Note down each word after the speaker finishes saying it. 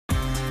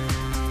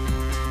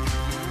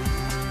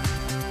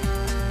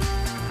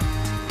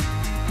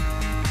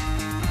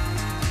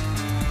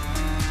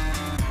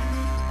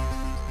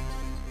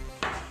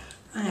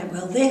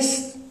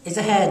this is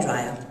a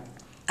hairdryer,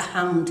 a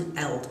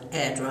hand-held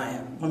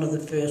hairdryer, one of the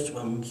first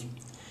ones.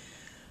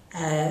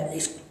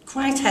 It's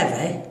quite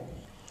heavy,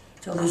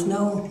 so there's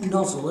no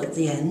nozzle at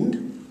the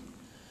end.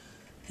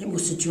 It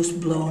must have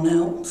just blown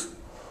out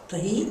the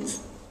heat.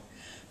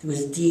 There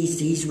was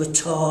these were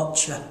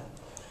torture.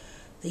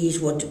 These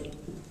would,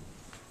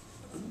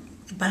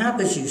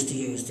 barbers used to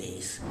use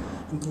these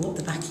and go up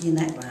the back of your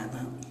neck like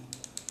that.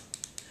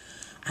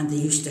 And they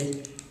used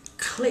to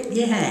clip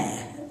your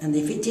hair, and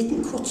if it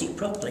didn't cut it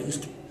properly,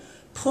 used to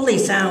pull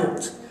it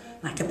out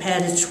like a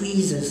pair of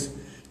tweezers,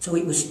 so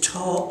it was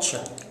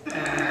torture.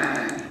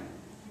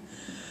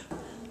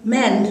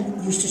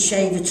 Men used to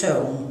shave at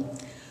home,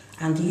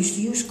 and they used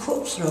to use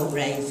cutthroat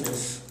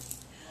razors,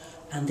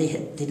 and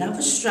they'd have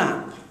a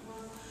strap,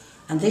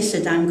 and this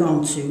would hang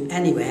on to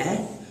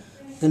anywhere,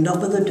 the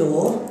knob of the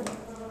door,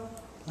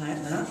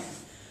 like that,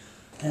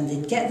 and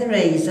they'd get the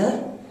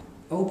razor,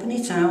 open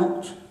it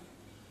out,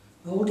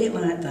 hold it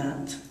like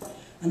that,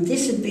 and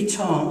this would be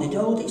torn. They'd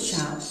hold it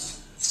sharp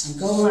and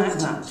go like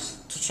that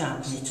to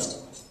sharpen it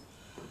up.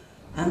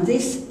 And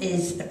this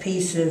is a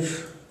piece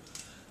of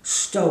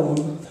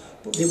stone,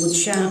 but they would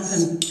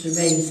sharpen the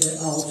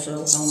razor also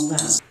on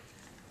that.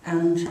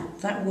 And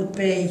that would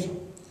be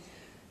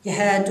your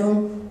hair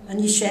done and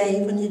your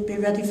shave, and you'd be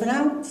ready for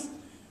out.